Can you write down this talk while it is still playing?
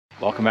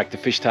Welcome back to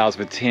Fish Tales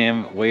with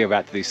Tim. We're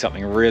about to do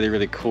something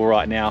really cool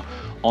right now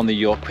on the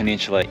Yorke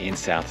Peninsula in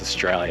South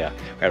Australia.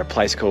 We're at a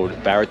place called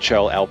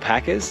Barachel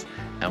Alpacas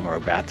and we're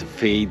about to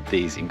feed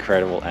these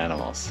incredible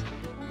animals.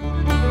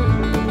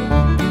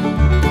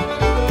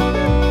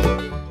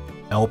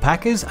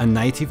 Alpacas are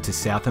native to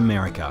South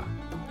America.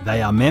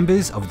 They are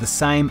members of the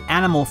same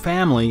animal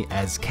family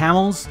as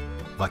camels,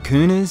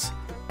 vicuñas,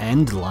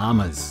 and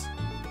llamas.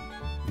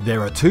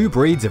 There are two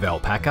breeds of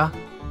alpaca,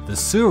 the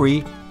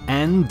Suri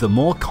and the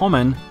more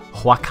common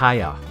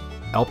Huacaya.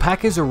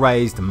 Alpacas are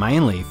raised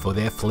mainly for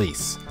their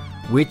fleece,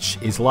 which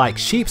is like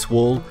sheep's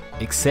wool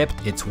except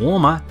it's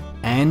warmer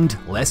and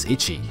less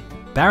itchy.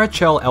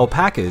 Barachel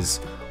Alpacas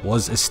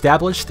was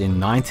established in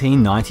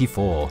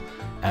 1994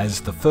 as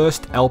the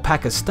first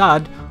alpaca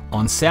stud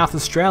on South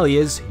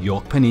Australia's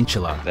Yorke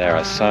Peninsula. There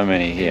are so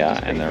many here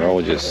and they're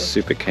all just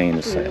super keen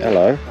to say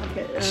hello.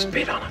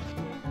 Spit on it.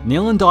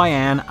 Neil and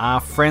Dianne are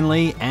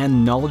friendly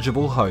and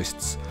knowledgeable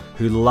hosts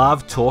who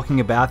love talking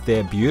about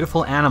their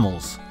beautiful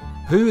animals,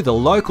 who the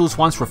locals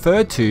once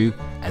referred to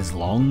as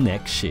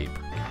long-necked sheep.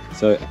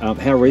 So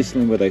how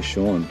recently were they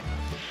shorn?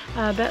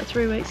 About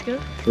 3 weeks ago.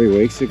 3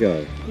 weeks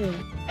ago? Yeah.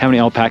 How many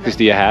alpacas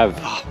do you have?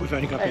 Oh, we've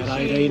only got about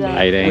 18 now.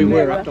 18? We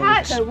were up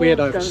to, we had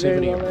over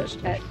 70 of us.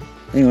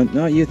 Hang on,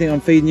 no, you think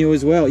I'm feeding you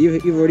as well?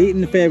 You've already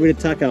eaten a fair bit of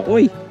tucker.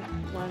 Oi!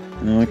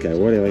 Oh, okay,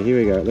 whatever, here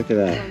we go, look at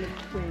that.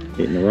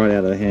 Getting it right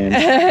out of the hand.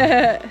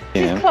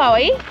 This is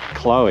Chloe.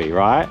 Chloe,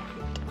 right?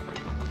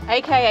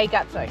 AKA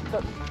Gutso.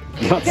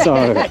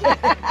 Gutso.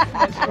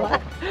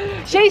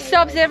 She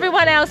stops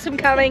everyone else from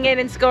coming in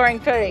and scoring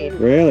food.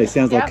 Really?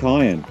 Sounds like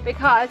Cayenne.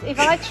 Because if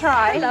I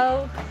try,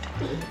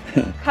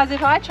 because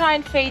if I try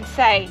and feed,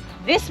 say,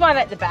 this one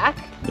at the back,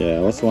 yeah,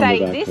 what's the one at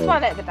the back? Say this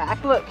one at the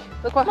back, look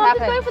what Mom,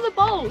 happened. just go for the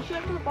bowl. She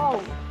went for the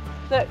bowl.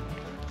 Look,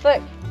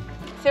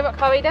 see what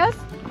Chloe does?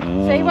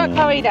 Oh. See what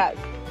Chloe does?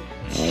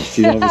 Oh,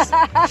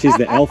 she's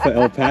the alpha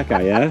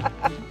alpaca, yeah?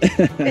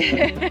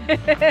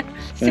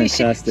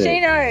 Fantastic.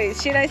 She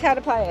knows how to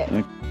play it.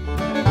 Okay.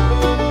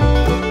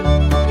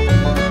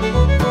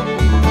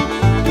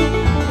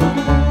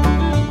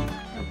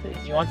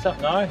 You want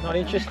something? No? Not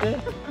interested?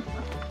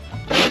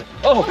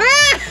 Oh!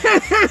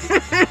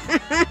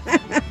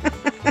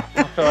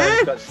 I feel like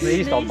I got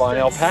sneezed on by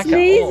an alpaca.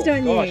 Sneezed oh,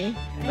 on gosh. you.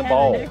 In the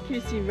bowl. An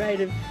accuracy rate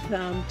of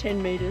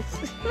 10 metres.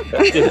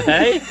 Did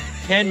they?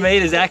 10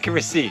 metres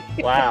accuracy.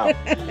 Wow.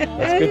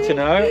 That's good to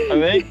know,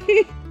 I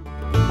think.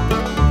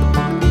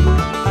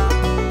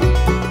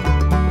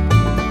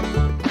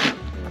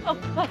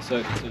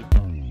 So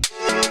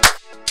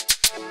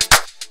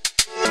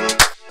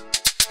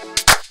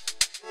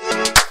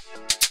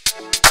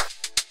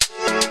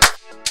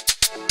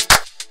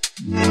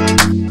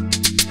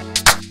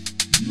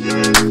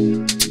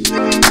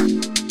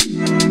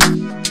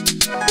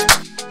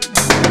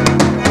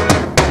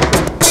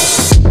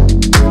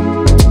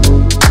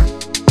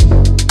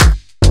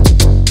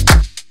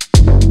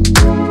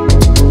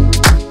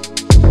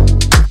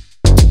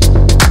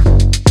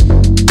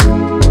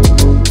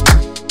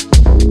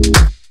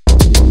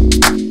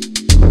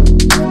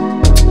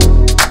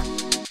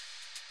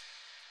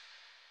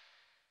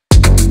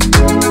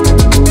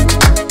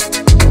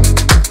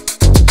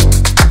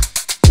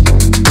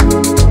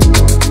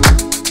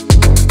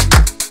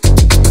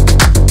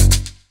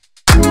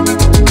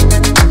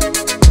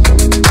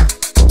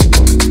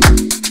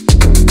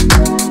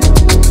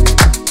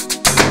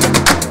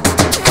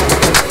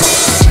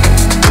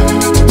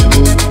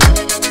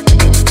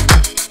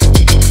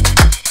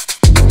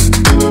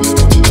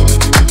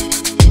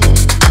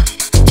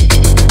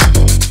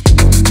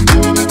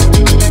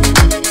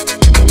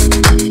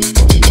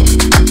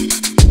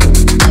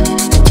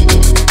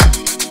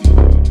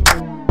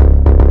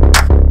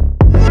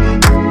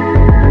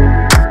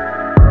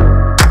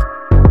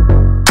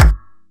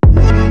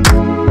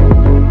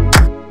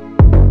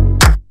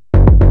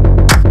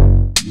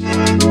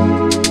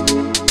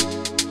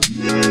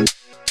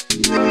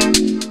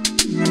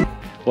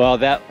well,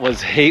 that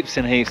was heaps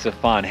and heaps of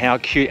fun. How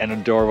cute and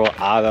adorable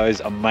are those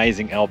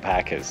amazing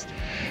alpacas?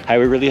 Hey,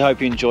 we really hope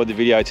you enjoyed the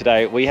video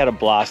today. We had a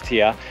blast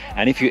here.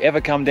 And if you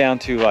ever come down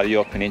to the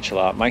Yorke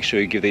Peninsula, make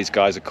sure you give these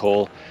guys a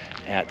call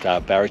at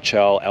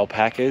Barachel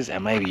Alpacas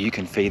and maybe you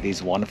can feed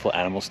these wonderful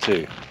animals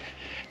too.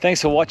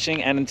 Thanks for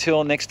watching and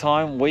until next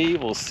time, we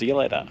will see you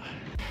later.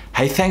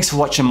 Hey, thanks for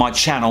watching my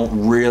channel.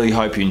 Really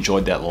hope you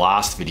enjoyed that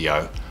last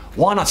video.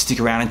 Why not stick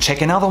around and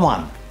check another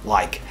one?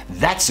 Like,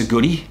 that's a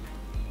goodie.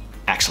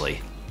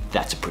 Actually,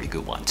 that's a pretty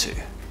good one too.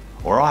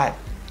 All right,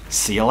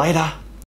 see you later.